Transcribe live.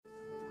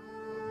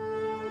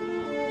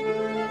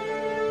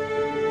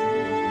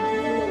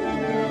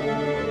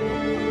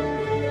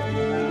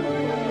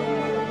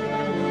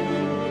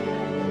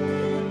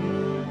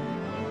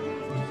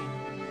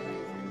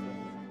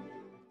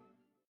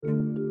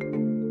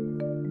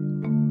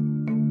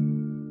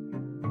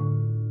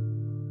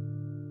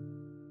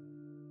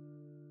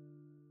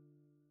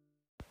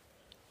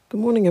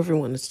morning,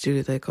 everyone. It's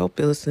Judith. I hope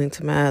you're listening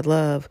to Mad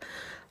Love.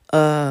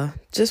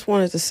 Just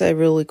wanted to say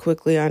really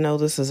quickly, I know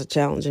this is a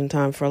challenging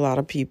time for a lot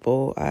of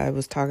people. I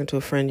was talking to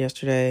a friend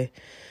yesterday.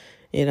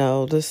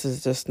 This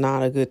is just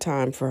not a good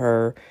time for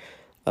her,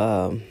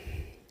 to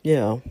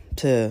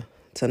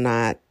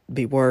not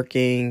be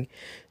working,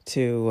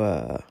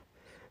 to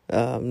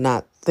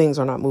things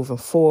are not moving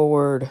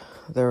forward.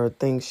 There are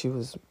things she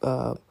was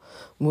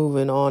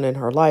moving on in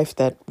her life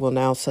that will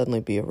now suddenly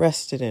be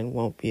arrested and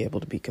won't be able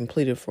to be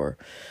completed for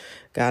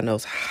God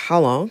knows how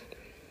long.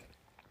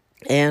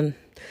 And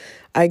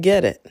I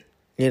get it.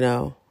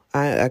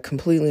 I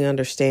completely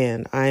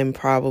understand. I am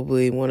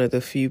probably one of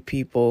the few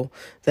people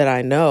that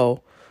I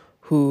know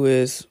who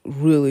is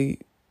really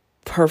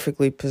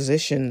perfectly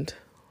positioned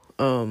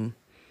to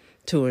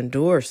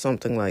endure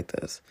something like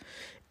this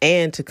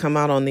and to come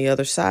out on the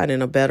other side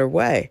in a better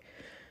way,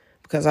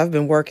 because I've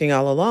been working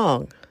all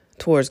along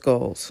towards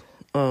goals.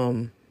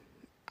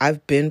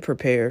 I've been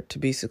prepared to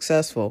be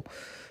successful.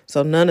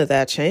 So none of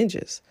that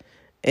changes.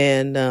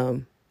 And,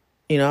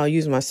 I'll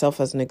use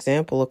myself as an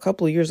example. A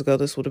couple of years ago,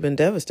 this would have been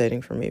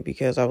devastating for me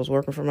because I was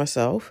working for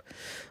myself.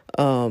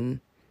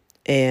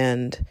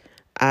 And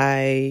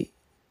I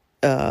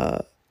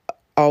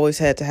always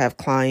had to have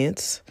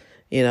clients,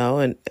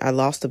 and I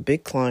lost a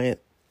big client.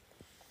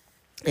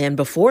 And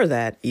before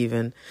that,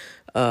 even,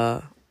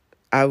 I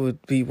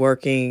would be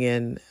working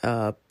in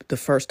the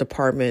first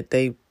department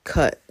they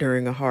cut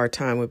during a hard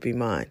time would be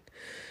mine.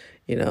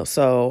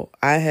 So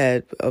I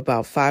had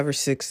about 5 or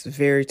 6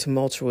 very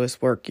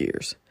tumultuous work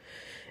years.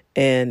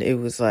 And it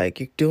was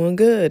like, you're doing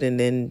good, and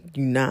then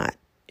you're not.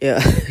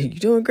 Yeah, you're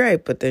doing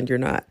great, but then you're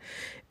not.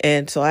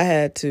 And so I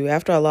had to,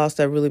 after I lost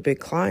that really big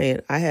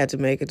client, I had to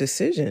make a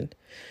decision.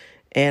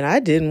 And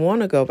I didn't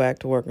want to go back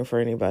to working for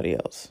anybody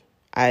else.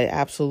 I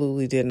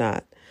absolutely did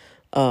not.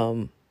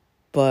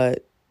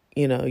 But,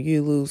 you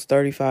lose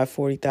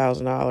 $35,000,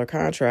 $40,000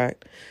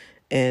 contract,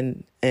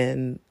 and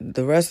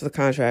the rest of the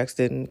contracts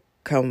didn't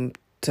come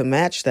to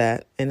match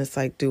that. And it's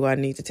like, do I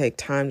need to take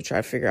time to try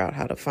to figure out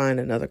how to find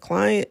another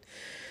client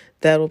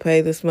that'll pay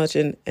this much?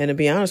 And to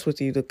be honest with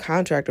you, the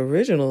contract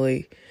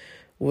originally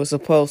was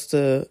supposed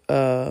to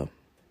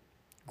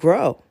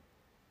grow.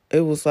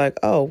 It was like,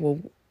 oh, well,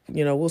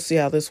 we'll see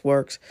how this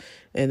works,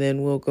 and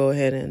then we'll go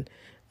ahead and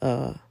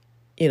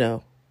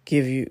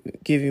give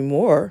you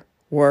more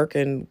work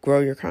and grow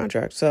your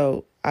contract.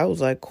 So I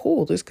was like,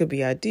 cool, this could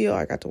be ideal.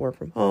 I got to work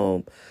from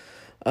home.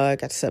 I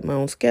got to set my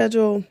own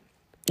schedule,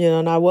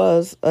 and I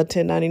was a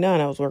 1099.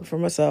 I was working for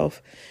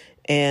myself.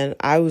 And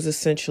I was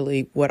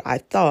essentially what I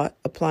thought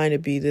applying to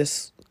be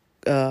this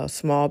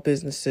small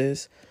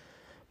businesses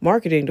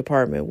marketing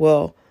department.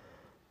 Well,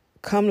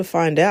 come to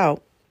find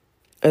out,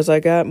 as I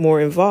got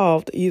more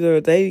involved, either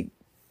they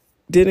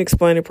didn't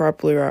explain it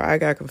properly or I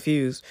got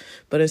confused.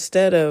 But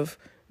instead of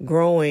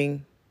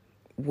growing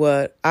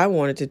what I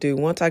wanted to do,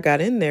 once I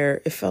got in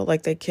there, it felt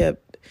like they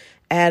kept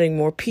adding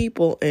more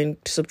people and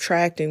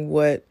subtracting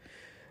what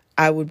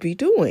I would be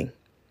doing.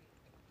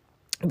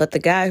 But the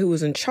guy who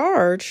was in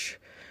charge,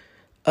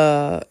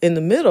 in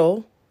the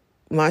middle,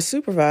 my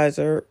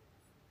supervisor,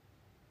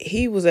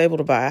 he was able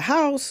to buy a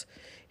house.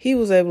 He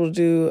was able to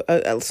do,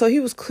 so he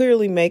was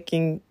clearly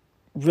making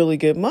really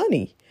good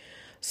money.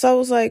 So I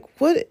was like,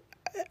 what?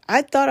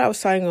 I thought I was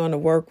signing on to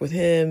work with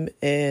him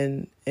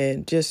and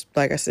just,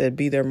 like I said,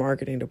 be their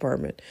marketing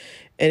department.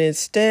 And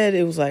instead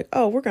it was like,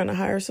 oh, we're going to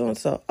hire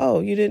so-and-so. Oh,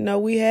 you didn't know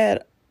we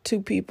had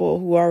 2 people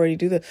who already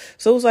do that.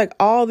 So it was like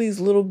all these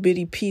little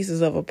bitty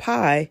pieces of a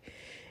pie.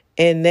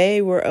 And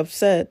they were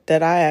upset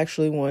that I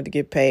actually wanted to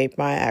get paid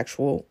my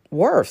actual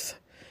worth.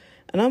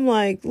 And I'm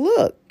like,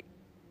 look,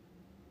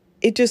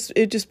 it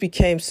just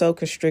became so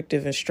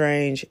constrictive and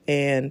strange.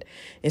 And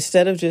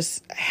instead of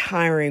just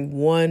hiring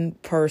one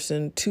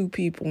person, 2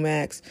 people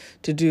max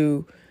to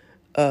do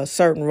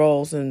certain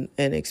roles and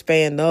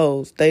expand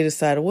those, they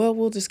decided, well,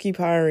 we'll just keep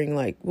hiring.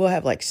 We'll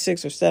have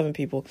 6 or 7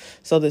 people.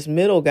 So this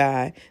middle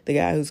guy, the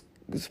guy who's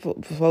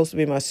supposed to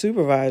be my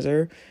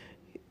supervisor,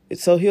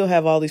 so he'll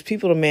have all these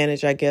people to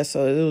manage, I guess,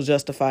 so it'll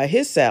justify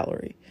his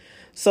salary.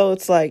 So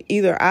it's like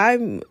either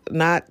I'm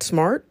not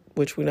smart,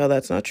 which we know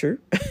that's not true,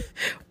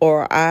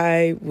 or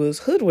I was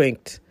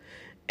hoodwinked.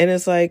 And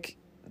it's like,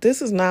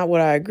 this is not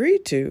what I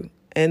agreed to.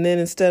 And then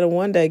instead of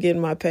one day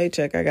getting my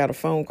paycheck, I got a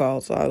phone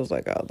call. So I was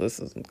like, oh, this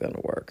isn't going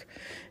to work.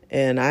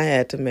 And I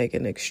had to make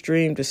an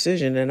extreme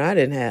decision, and I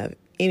didn't have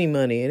any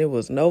money, and it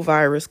was no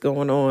virus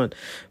going on.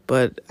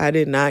 But I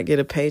did not get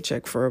a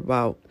paycheck for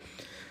about,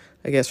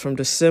 I guess, from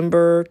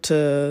December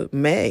to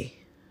May.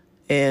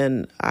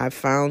 And I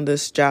found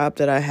this job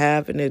that I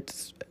have, and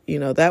it's,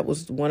 that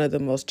was one of the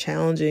most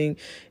challenging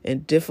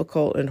and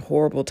difficult and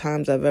horrible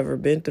times I've ever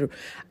been through.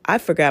 I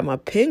forgot my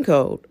PIN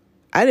code.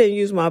 I didn't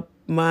use my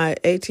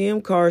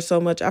ATM card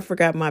so much, I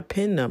forgot my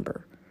PIN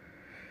number.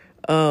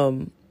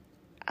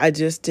 I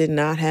just did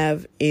not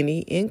have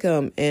any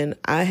income, and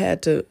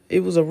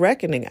it was a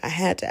reckoning. I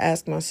had to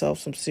ask myself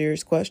some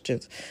serious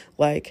questions,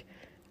 like,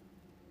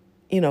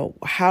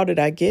 how did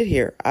I get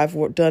here?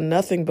 I've done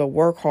nothing but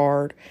work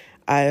hard.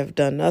 I have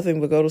done nothing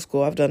but go to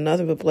school. I've done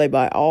nothing but play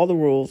by all the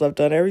rules. I've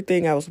done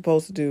everything I was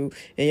supposed to do,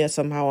 and yet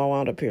somehow I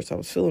wound up here. So I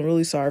was feeling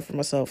really sorry for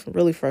myself and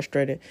really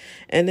frustrated.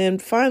 And then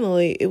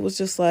finally, it was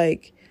just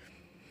like,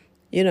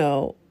 you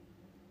know,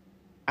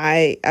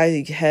 I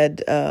had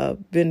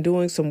been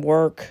doing some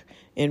work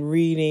and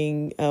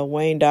reading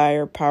Wayne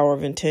Dyer, Power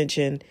of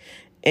Intention,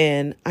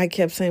 and I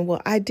kept saying,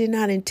 well, I did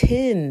not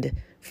intend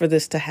for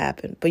this to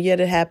happen, but yet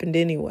it happened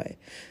anyway.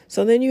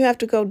 So then you have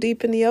to go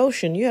deep in the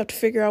ocean. You have to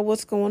figure out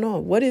what's going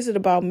on. What is it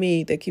about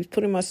me that keeps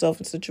putting myself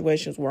in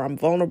situations where I'm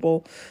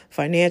vulnerable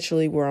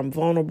financially, where I'm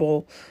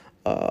vulnerable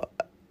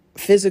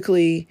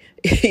physically,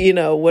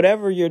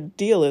 whatever your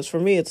deal is. For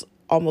me, it's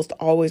almost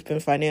always been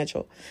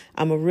financial.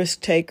 I'm a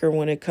risk taker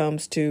when it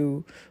comes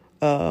to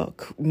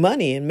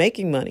money and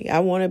making money. I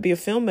want to be a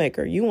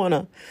filmmaker. You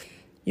want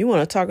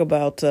to talk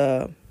about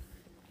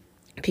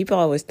people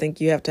always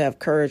think you have to have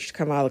courage to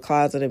come out of the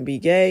closet and be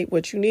gay.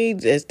 What you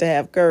need is to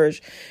have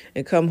courage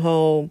and come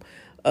home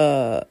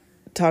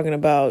talking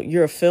about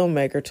you're a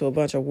filmmaker to a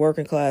bunch of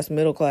working class,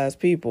 middle class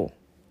people.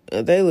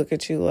 They look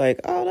at you like,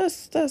 oh,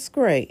 that's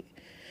great.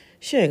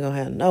 She ain't gonna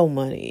have no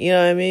money. You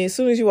know what I mean? As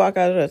soon as you walk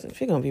out of that,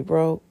 she's gonna be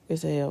broke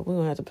as hell. We're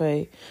gonna have to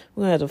pay.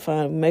 We're gonna have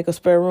to make a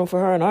spare room for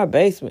her in our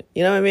basement.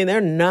 You know what I mean? They're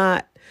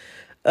not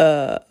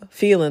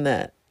feeling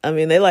that. I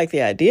mean, they like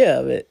the idea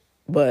of it,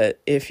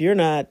 but if you're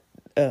not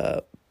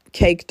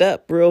caked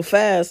up real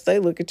fast, they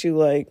look at you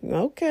like,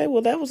 okay,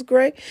 well, that was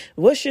great.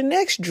 What's your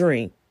next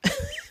dream?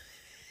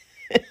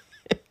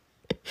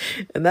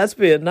 And that's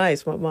being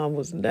nice. My mom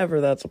was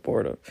never that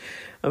supportive.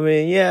 I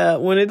mean, yeah,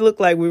 when it looked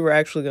like we were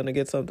actually going to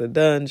get something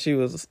done, she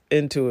was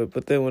into it.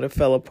 But then when it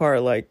fell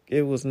apart, like,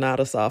 it was not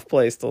a soft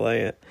place to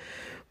land.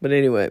 But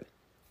anyway,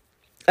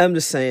 I'm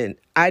just saying,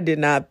 I did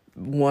not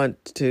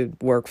want to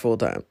work full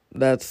time.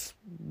 That's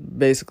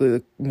basically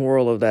the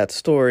moral of that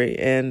story.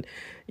 And,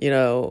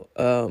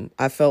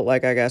 I felt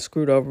like I got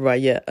screwed over by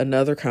yet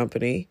another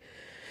company.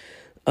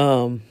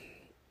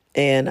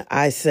 And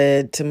I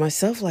said to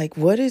myself, like,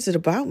 what is it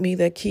about me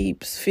that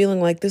keeps feeling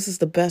like this is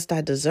the best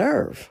I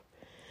deserve?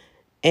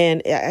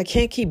 And I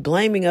can't keep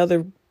blaming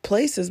other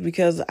places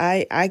because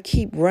I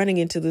keep running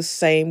into the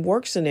same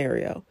work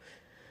scenario.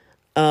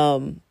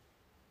 And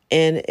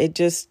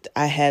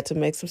I had to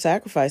make some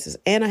sacrifices,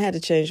 and I had to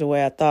change the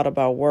way I thought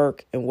about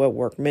work and what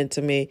work meant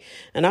to me.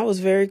 And I was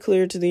very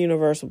clear to the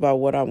universe about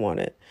what I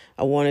wanted.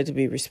 I wanted to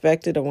be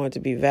respected. I wanted to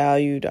be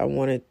valued. I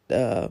wanted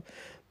to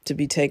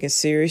be taken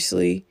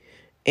seriously.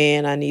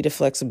 And I needed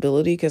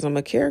flexibility because I'm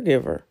a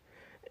caregiver.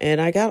 And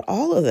I got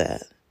all of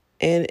that.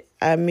 And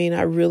I mean,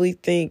 I really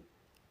think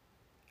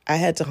I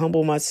had to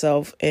humble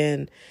myself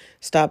and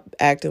stop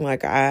acting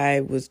like I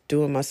was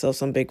doing myself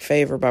some big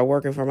favor by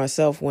working for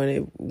myself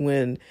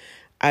when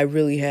I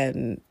really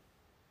hadn't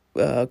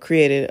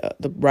created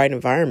the right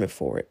environment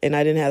for it. And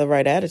I didn't have the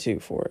right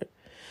attitude for it.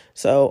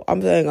 So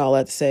I'm saying all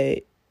that to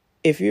say,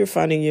 if you're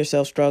finding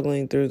yourself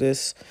struggling through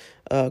this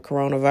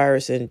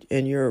coronavirus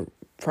and your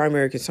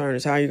primary concern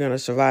is how you're going to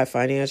survive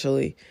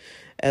financially,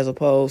 as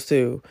opposed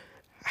to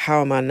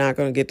how am I not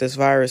going to get this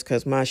virus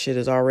because my shit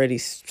is already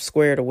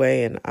squared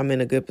away and I'm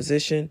in a good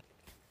position.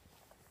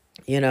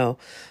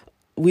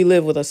 We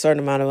live with a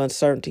certain amount of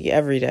uncertainty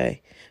every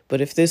day.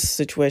 But if this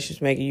situation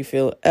is making you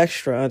feel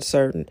extra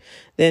uncertain,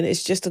 then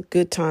it's just a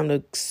good time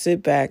to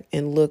sit back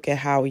and look at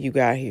how you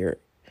got here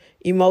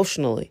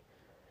emotionally.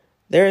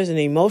 There is an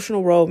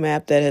emotional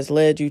roadmap that has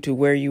led you to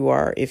where you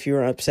are if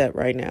you're upset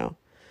right now.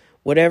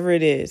 Whatever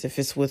it is, if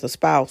it's with a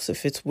spouse,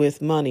 if it's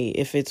with money,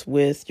 if it's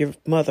with your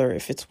mother,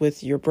 if it's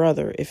with your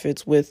brother, if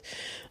it's with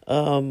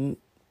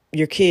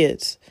your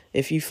kids,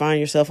 if you find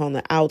yourself on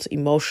the outs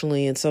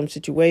emotionally in some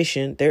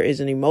situation, there is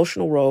an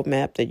emotional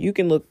roadmap that you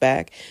can look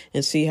back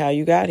and see how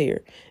you got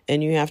here.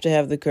 And you have to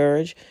have the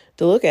courage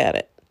to look at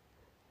it,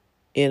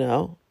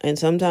 and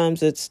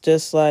sometimes it's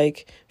just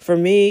like, for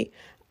me,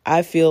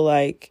 I feel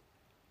like,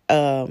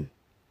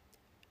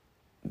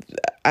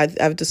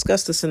 I've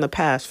discussed this in the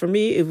past. For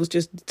me, it was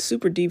just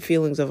super deep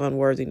feelings of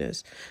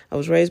unworthiness. I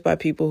was raised by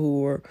people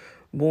who were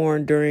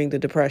born during the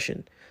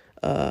Depression,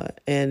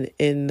 and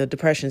in the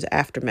Depression's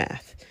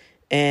aftermath,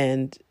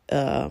 and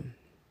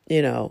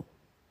in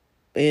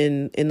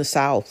the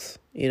South.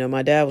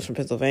 My dad was from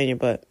Pennsylvania,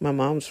 but my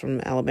mom's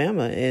from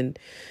Alabama, and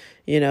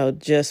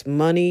just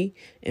money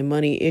and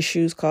money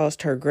issues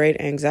caused her great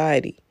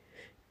anxiety,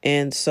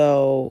 and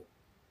so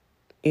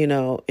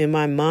in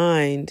my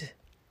mind,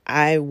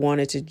 I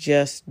wanted to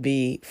just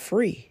be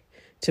free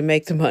to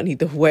make the money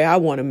the way I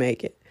want to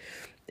make it.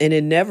 And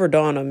it never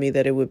dawned on me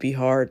that it would be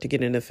hard to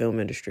get in the film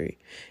industry.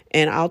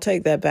 And I'll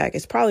take that back.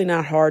 It's probably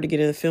not hard to get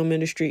in the film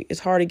industry. It's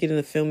hard to get in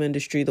the film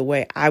industry the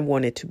way I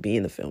wanted to be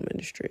in the film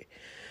industry.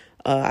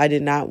 I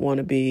did not want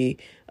to be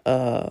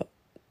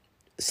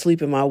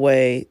sleeping my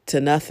way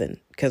to nothing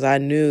because I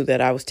knew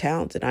that I was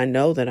talented. I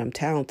know that I'm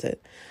talented.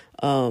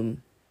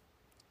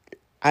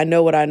 I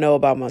know what I know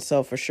about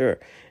myself for sure.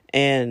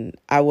 And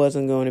I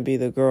wasn't going to be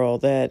the girl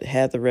that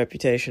had the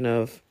reputation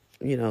of,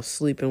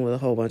 sleeping with a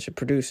whole bunch of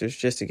producers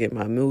just to get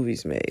my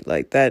movies made.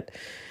 Like that,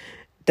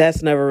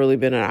 that's never really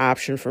been an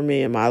option for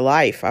me in my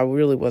life. I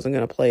really wasn't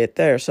going to play it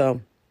there.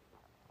 So,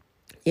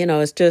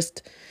 it's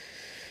just,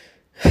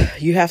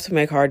 you have to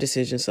make hard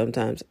decisions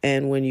sometimes.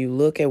 And when you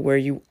look at where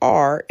you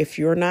are, if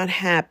you're not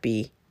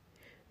happy,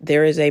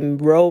 there is a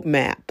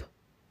roadmap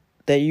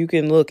that you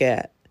can look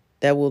at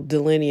that will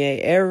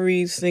delineate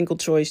every single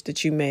choice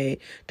that you made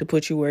to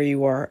put you where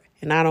you are.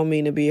 And I don't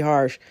mean to be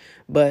harsh,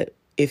 but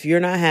if you're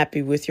not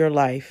happy with your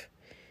life,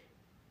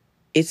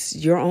 it's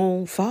your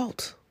own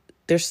fault.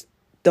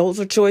 Those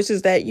are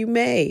choices that you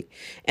made.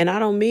 And I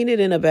don't mean it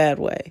in a bad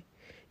way.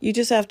 You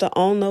just have to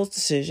own those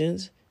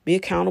decisions, be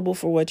accountable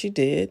for what you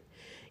did.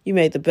 You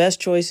made the best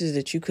choices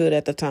that you could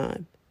at the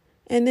time.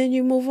 And then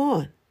you move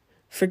on.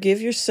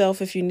 Forgive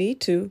yourself if you need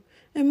to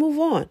and move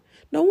on.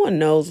 No one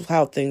knows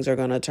how things are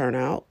going to turn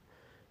out.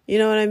 You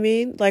know what I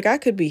mean? Like, I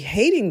could be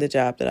hating the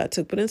job that I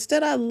took, but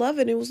instead I love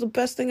it. It was the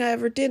best thing I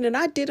ever did, and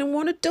I didn't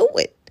want to do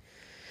it.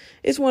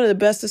 It's one of the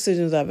best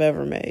decisions I've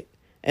ever made.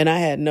 And I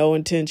had no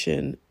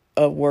intention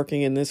of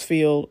working in this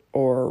field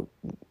or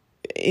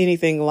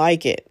anything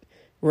like it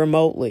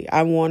remotely.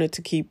 I wanted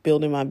to keep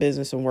building my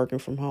business and working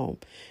from home.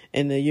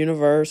 And the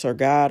universe or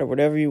God or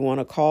whatever you want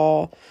to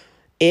call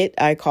it,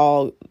 I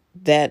call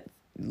that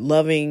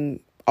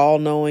loving,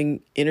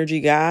 all-knowing energy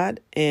God.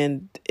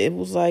 And it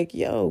was like,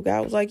 God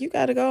was like, you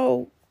got to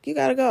go. You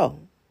got to go.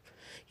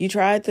 You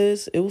tried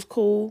this. It was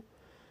cool.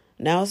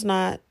 Now it's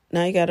not.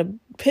 Now you got to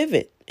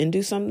pivot and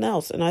do something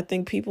else. And I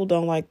think people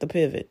don't like the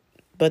pivot.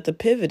 But the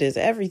pivot is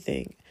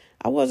everything.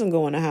 I wasn't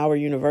going to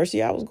Howard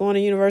University. I was going to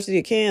University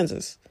of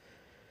Kansas.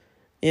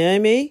 You know what I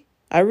mean?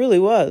 I really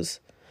was.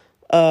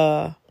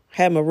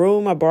 Had my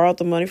room. I borrowed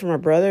the money from my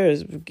brother.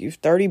 It was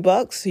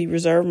 $30. He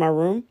reserved my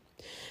room.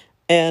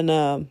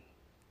 And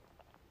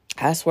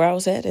that's where I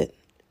was headed.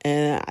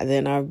 And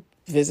then I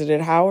visited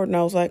Howard and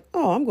I was like,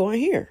 oh, I'm going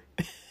here.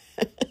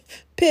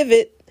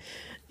 Pivot.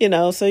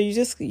 So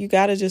you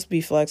got to just be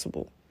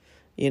flexible.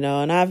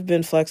 And I've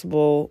been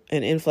flexible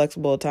and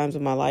inflexible at times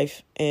in my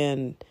life.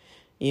 And,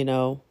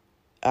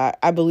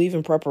 I believe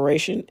in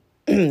preparation,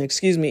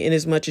 excuse me, in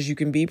as much as you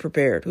can be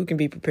prepared. Who can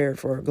be prepared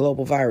for a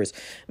global virus?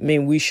 I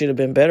mean, we should have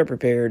been better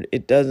prepared.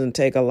 It doesn't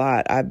take a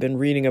lot. I've been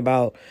reading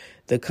about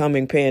the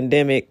coming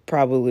pandemic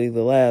probably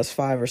the last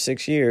 5 or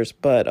 6 years,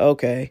 but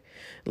okay,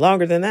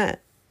 longer than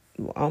that,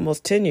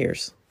 almost 10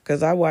 years.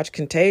 Because I watched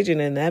Contagion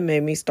and that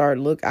made me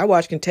I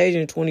watched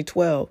Contagion in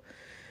 2012.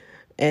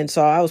 And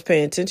so I was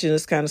paying attention to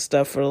this kind of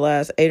stuff for the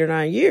last 8 or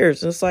 9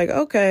 years. And it's like,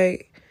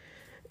 okay,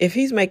 if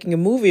he's making a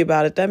movie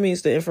about it, that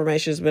means the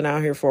information has been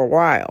out here for a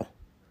while.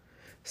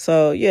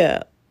 So,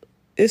 yeah,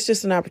 it's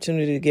just an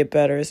opportunity to get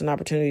better. It's an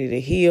opportunity to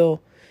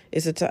heal.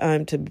 It's a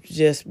time to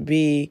just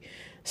be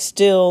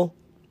still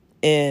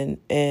and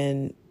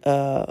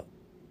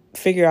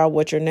figure out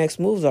what your next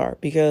moves are.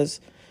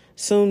 Because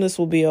soon this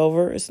will be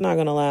over. It's not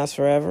going to last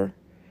forever.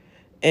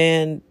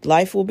 And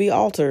life will be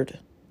altered.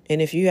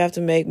 And if you have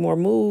to make more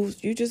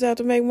moves, you just have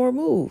to make more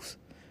moves.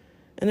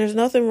 And there's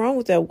nothing wrong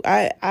with that.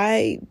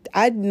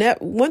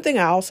 One thing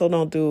I also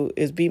don't do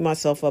is beat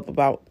myself up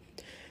about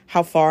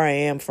how far I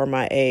am for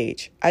my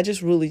age. I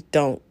just really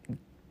don't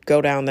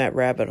go down that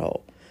rabbit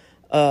hole.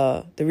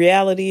 The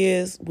reality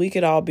is we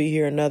could all be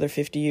here another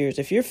 50 years.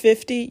 If you're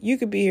 50, you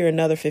could be here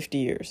another 50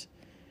 years.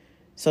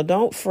 So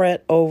don't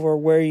fret over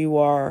where you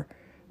are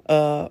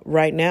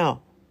right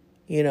now.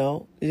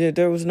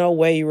 There was no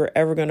way you were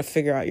ever going to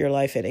figure out your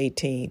life at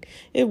 18.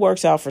 It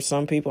works out for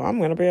some people. I'm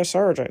going to be a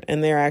surgeon.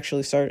 And they're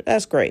actually surgeons.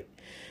 That's great.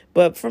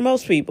 But for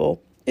most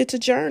people, it's a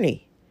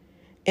journey.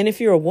 And if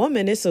you're a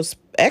woman, it's an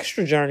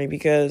extra journey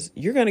because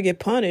you're going to get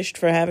punished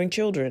for having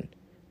children.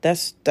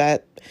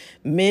 That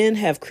men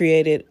have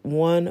created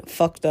one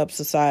fucked up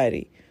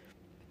society.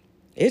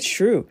 It's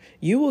true.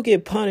 You will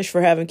get punished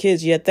for having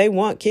kids, yet they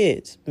want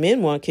kids.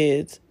 Men want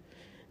kids.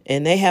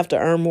 And they have to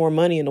earn more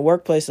money in the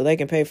workplace so they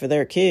can pay for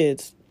their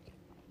kids.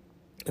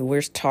 And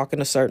we're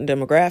talking a certain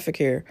demographic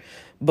here.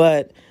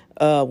 But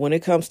when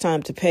it comes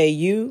time to pay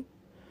you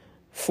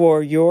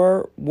for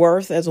your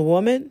worth as a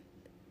woman,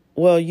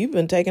 well, you've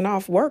been taking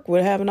off work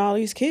with having all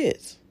these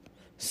kids.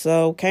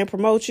 So can't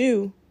promote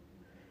you.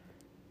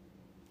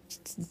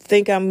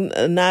 Think I'm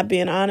not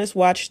being honest?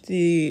 Watch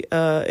the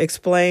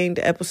explained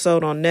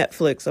episode on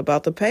Netflix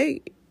about the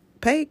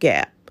pay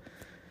gap.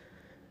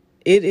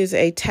 It is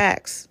a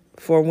tax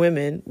for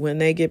women when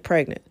they get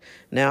pregnant.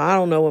 Now, I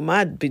don't know what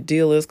my big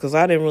deal is because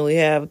I didn't really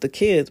have the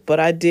kids, but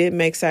I did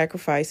make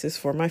sacrifices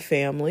for my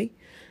family.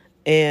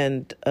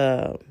 And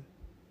I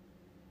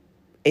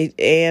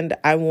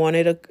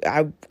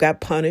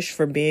got punished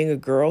for being a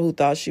girl who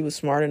thought she was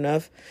smart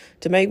enough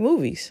to make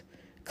movies,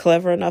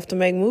 clever enough to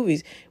make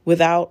movies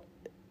without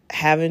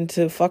having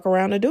to fuck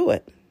around to do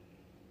it.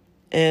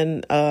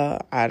 And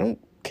I don't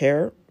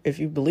care if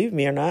you believe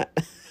me or not.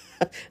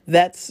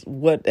 That's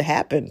what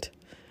happened.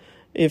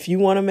 If you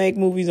want to make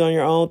movies on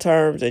your own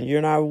terms and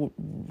you're not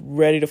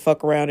ready to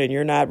fuck around and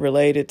you're not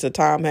related to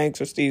Tom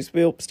Hanks or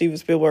Steven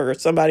Spielberg or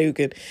somebody who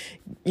could,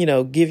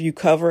 give you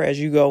cover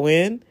as you go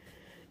in,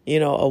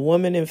 a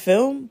woman in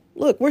film,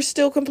 look, we're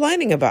still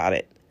complaining about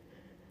it.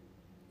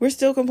 We're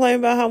still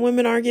complaining about how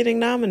women aren't getting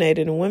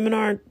nominated and women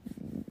aren't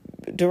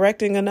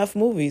directing enough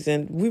movies.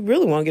 And we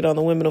really want to get on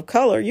the women of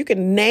color. You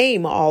can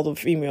name all the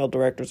female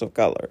directors of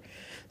color.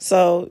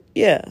 So,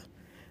 yeah,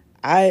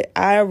 I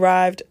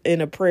arrived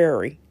in a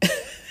prairie.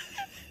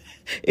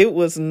 It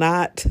was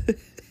not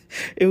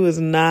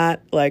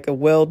like a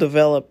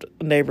well-developed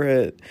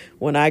neighborhood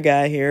when I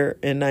got here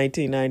in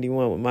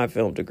 1991 with my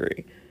film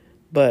degree.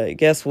 But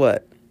guess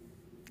what?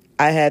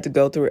 I had to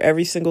go through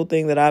every single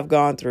thing that I've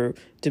gone through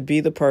to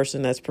be the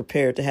person that's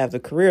prepared to have the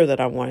career that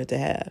I wanted to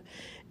have.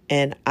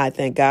 And I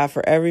thank God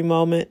for every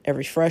moment,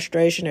 every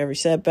frustration, every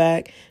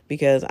setback,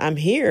 because I'm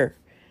here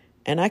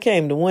and I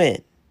came to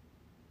win.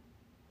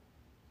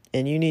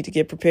 And you need to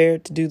get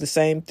prepared to do the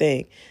same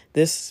thing.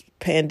 This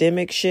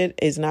pandemic shit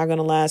is not going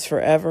to last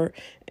forever,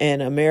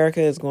 and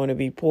America is going to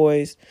be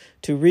poised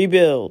to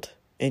rebuild,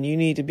 and you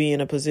need to be in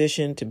a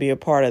position to be a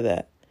part of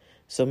that.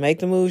 So make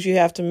the moves you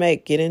have to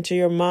make. Get into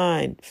your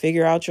mind.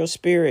 Figure out your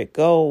spirit.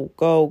 Go,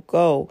 go,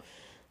 go.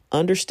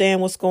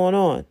 Understand what's going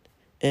on,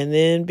 and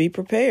then be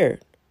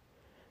prepared.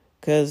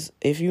 Because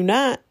if you're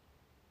not,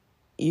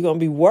 you're going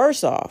to be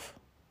worse off,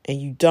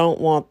 and you don't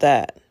want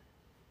that.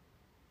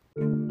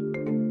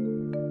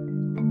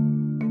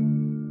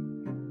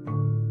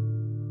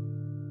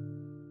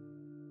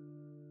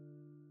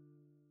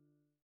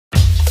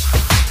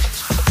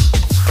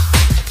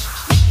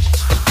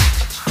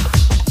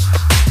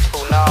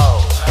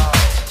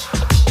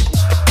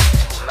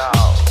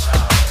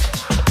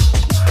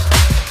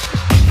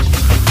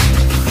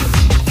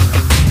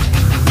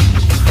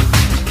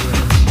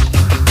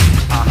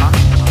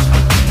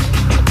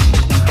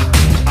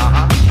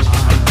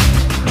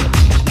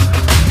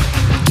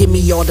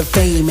 All the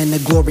fame and the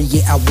glory,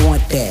 yeah, I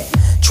want that.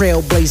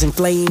 Trailblazing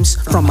flames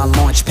from my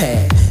launch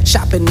pad.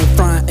 Shopping in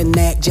front of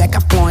Knack Jack, I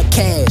flaunt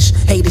cash.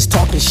 Haters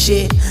talking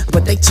shit,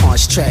 but they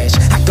taunts trash.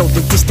 I go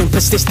the distant,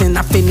 persistent,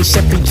 I finish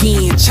every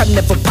inch. I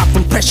never pop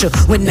from pressure,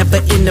 whenever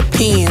in a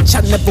pinch.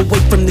 I never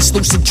wait from this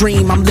lucid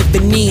dream I'm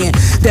living in.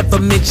 Never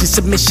mention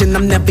submission,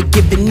 I'm never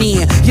giving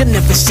in. You'll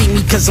never see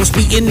me cause I'm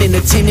speeding in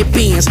a tinted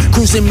Benz.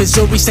 Cruising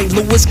Missouri, St.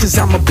 Louis cause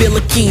I'm a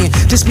Billiken.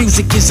 This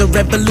music is a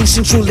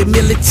revolution, truly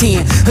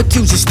militant.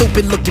 Accusing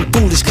stupid, looking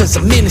foolish cause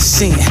I'm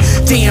innocent.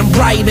 Damn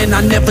right, and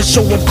I never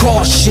show up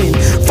caution.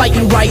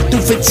 Fighting right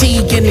through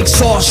fatigue and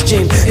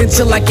exhaustion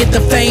until I get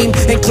the fame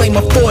and claim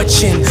a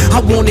fortune.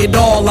 I want it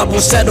all, I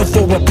won't settle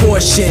for a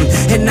portion.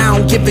 And I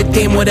don't give a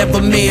damn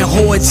whatever man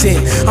hoards it.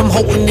 I'm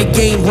holding the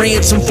game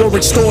ransom for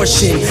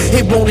extortion.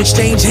 It won't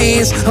exchange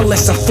hands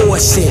unless I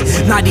force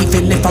it. Not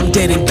even if I'm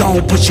dead and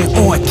gone pushing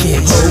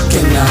orchids. Who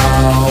can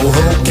know,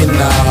 who can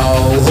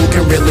know, who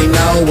can really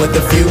know what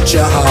the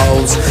future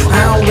holds?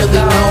 I don't really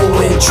know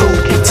when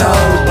truth be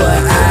told, but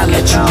I'll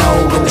let you know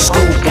when the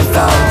scoop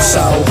unfolds.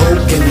 So who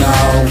can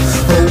know,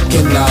 who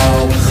can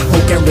know, who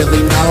can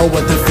really know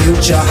what the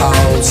future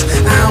holds?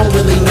 I don't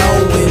really know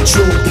when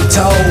truth be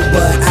told,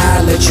 but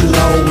I'll let you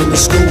know when the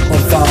scoop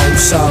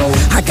unfolds. So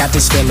I got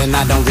this feeling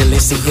I don't really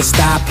see it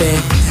stopping,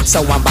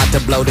 so I'm about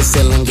to blow the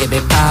ceiling, get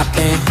it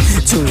poppin'.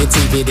 Tune your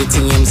TV to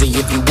TMZ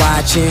if you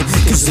watching,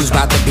 cause who's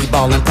about to be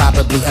ballin',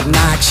 probably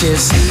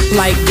obnoxious.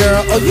 Like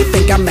girl, oh you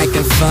think I'm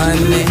acting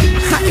funny?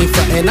 I ain't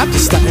frontin', I'm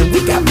just stuntin',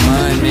 we got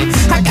money.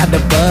 I got the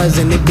buzz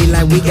and it be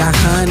like we got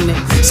honey.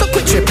 So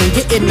quit trippin',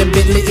 get in the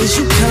Bentley, is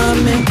you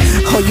coming?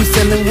 Oh you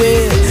feelin'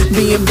 weird,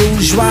 being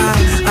bourgeois?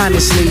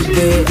 Honestly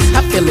dead,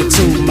 I feel it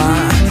too, ma.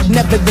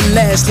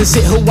 Nevertheless, let's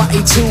hit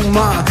Hawaii too,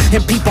 ma,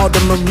 and peep all the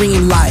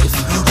marine life.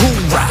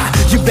 Hoorah,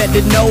 you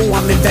better know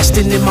I'm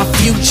investing in my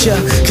future,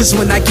 cause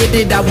when I get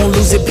it, I won't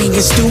lose it being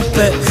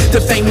stupid.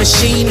 The fame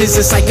machine is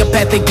a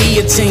psychopathic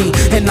guillotine,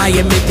 and I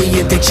admit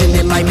the addiction,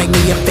 it might make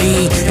me a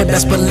fiend. And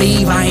best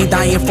believe I ain't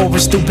dying for a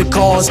stupid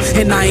cause,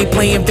 and I ain't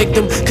playing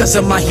victim cause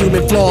of my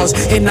human flaws.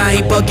 And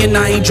I ain't bugging,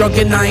 I ain't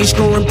drugging, I ain't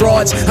screwing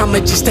broads. I'ma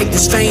just take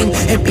this fame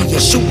and be a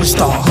shooting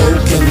star. Who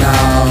can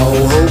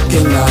know, who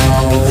can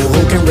know,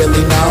 who can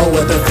really know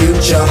what the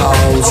future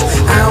holds?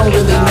 I don't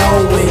really know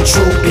when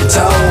truth be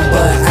told,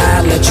 but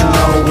I'll let you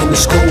know when the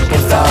scoop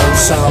unfolds.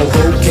 So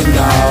who can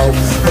know,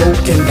 who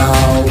can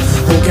know,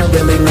 who can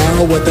really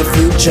know what the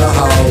future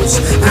holds?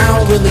 I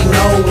don't really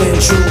know when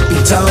truth be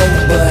told,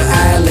 but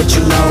I'll let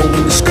you know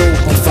when the scoop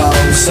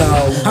unfolds. So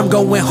I'm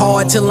going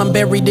hard till I'm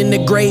buried in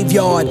the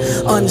graveyard,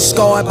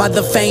 unscarred by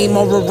the fame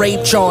or a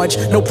rape charge.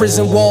 No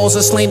prison walls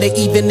or slander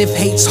even if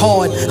hate's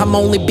hard. I'm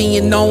only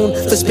being known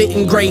for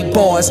spitting great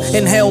bars,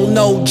 and hell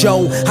no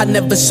Joe, I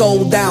never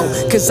sold out,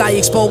 cause I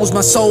exposed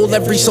my soul,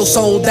 every soul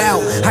sold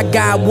out. I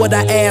got what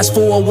I asked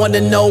for, I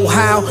wanna know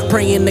how.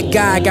 Praying to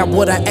God, got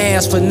what I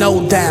asked for,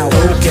 no doubt.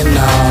 Who can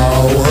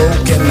know,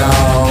 who can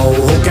know,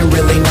 who can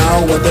really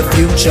know what the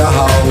future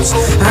holds?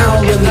 I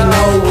don't really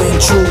know when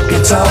truth be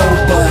told,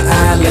 but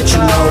I'll let you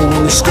know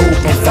when the scoop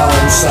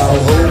unfolds. So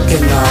who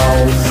can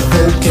know,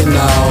 who can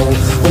know,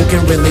 who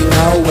can really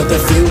know what the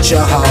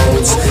future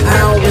holds? I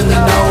don't really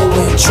know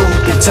when truth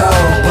be told,